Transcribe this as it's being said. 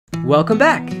Welcome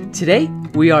back! Today,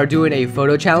 we are doing a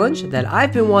photo challenge that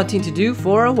I've been wanting to do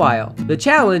for a while. The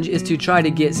challenge is to try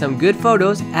to get some good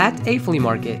photos at a flea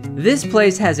market. This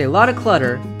place has a lot of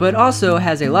clutter, but also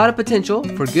has a lot of potential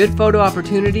for good photo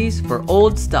opportunities for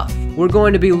old stuff. We're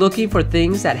going to be looking for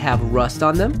things that have rust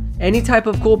on them, any type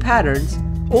of cool patterns,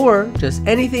 or just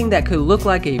anything that could look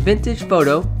like a vintage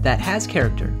photo that has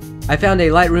character. I found a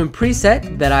Lightroom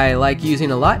preset that I like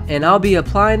using a lot, and I'll be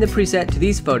applying the preset to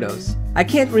these photos. I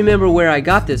can't remember where I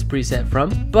got this preset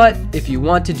from, but if you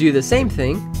want to do the same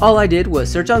thing, all I did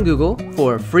was search on Google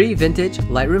for free vintage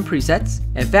Lightroom presets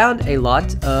and found a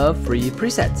lot of free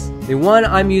presets. The one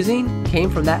I'm using came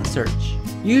from that search.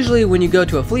 Usually when you go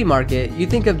to a flea market, you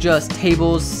think of just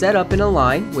tables set up in a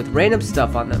line with random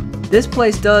stuff on them. This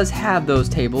place does have those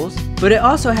tables, but it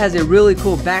also has a really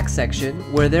cool back section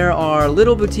where there are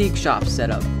little boutique shops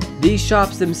set up. These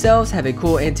shops themselves have a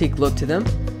cool antique look to them,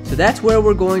 so that's where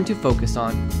we're going to focus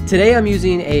on. Today I'm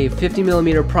using a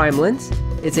 50mm prime lens.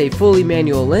 It's a fully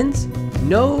manual lens,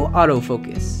 no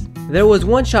autofocus. There was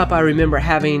one shop I remember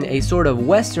having a sort of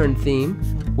western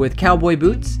theme with cowboy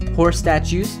boots, horse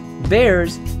statues,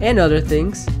 bears, and other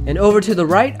things, and over to the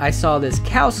right I saw this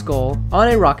cow skull on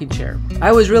a rocking chair.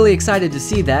 I was really excited to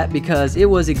see that because it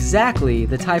was exactly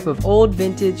the type of old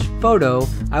vintage photo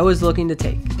I was looking to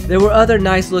take. There were other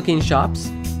nice looking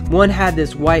shops. One had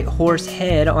this white horse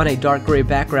head on a dark gray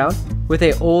background with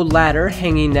an old ladder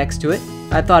hanging next to it.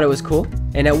 I thought it was cool.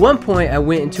 And at one point I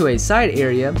went into a side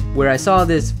area where I saw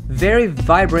this very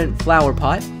vibrant flower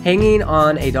pot hanging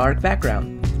on a dark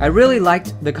background. I really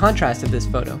liked the contrast of this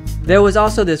photo. There was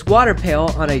also this water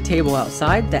pail on a table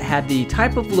outside that had the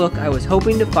type of look I was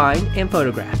hoping to find and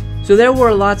photograph. So there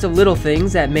were lots of little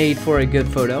things that made for a good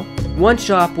photo. One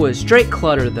shop was straight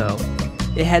clutter though.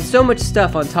 It had so much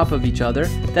stuff on top of each other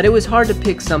that it was hard to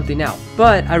pick something out.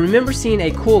 But I remember seeing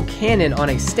a cool cannon on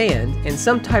a stand and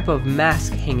some type of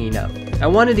mask hanging up. I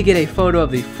wanted to get a photo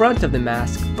of the front of the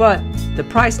mask, but the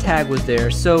price tag was there,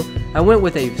 so I went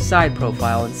with a side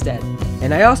profile instead.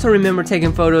 And I also remember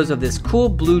taking photos of this cool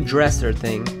blue dresser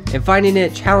thing and finding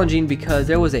it challenging because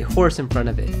there was a horse in front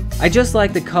of it. I just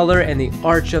like the color and the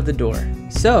arch of the door.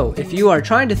 So if you are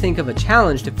trying to think of a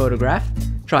challenge to photograph,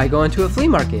 try going to a flea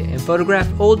market and photograph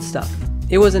old stuff.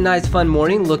 It was a nice fun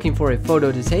morning looking for a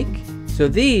photo to take. So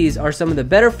these are some of the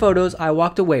better photos I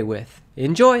walked away with.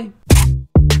 Enjoy!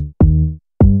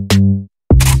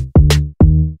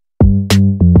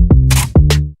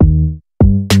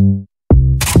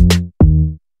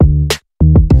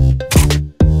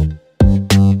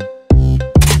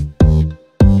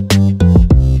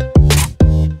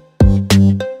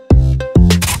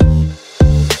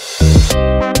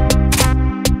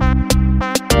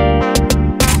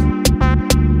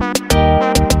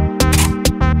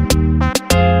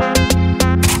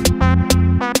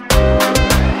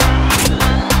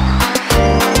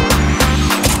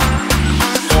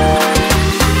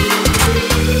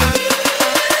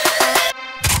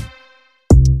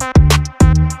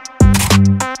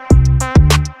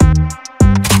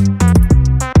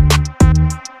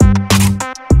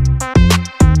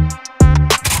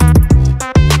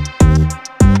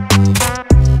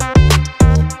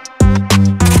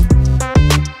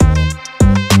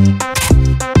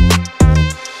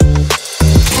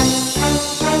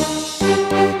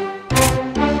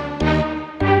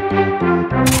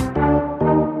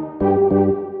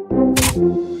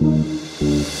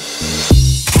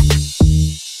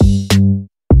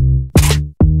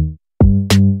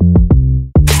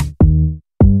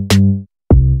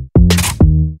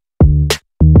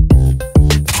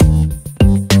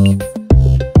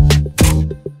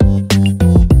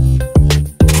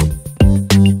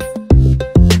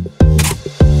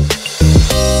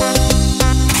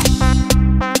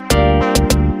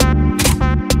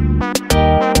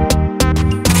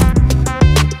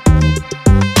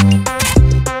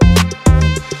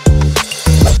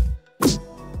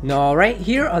 Alright,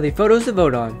 here are the photos to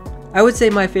vote on. I would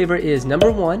say my favorite is number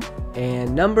 1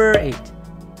 and number 8.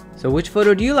 So which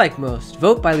photo do you like most?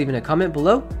 Vote by leaving a comment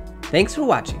below. Thanks for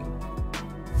watching.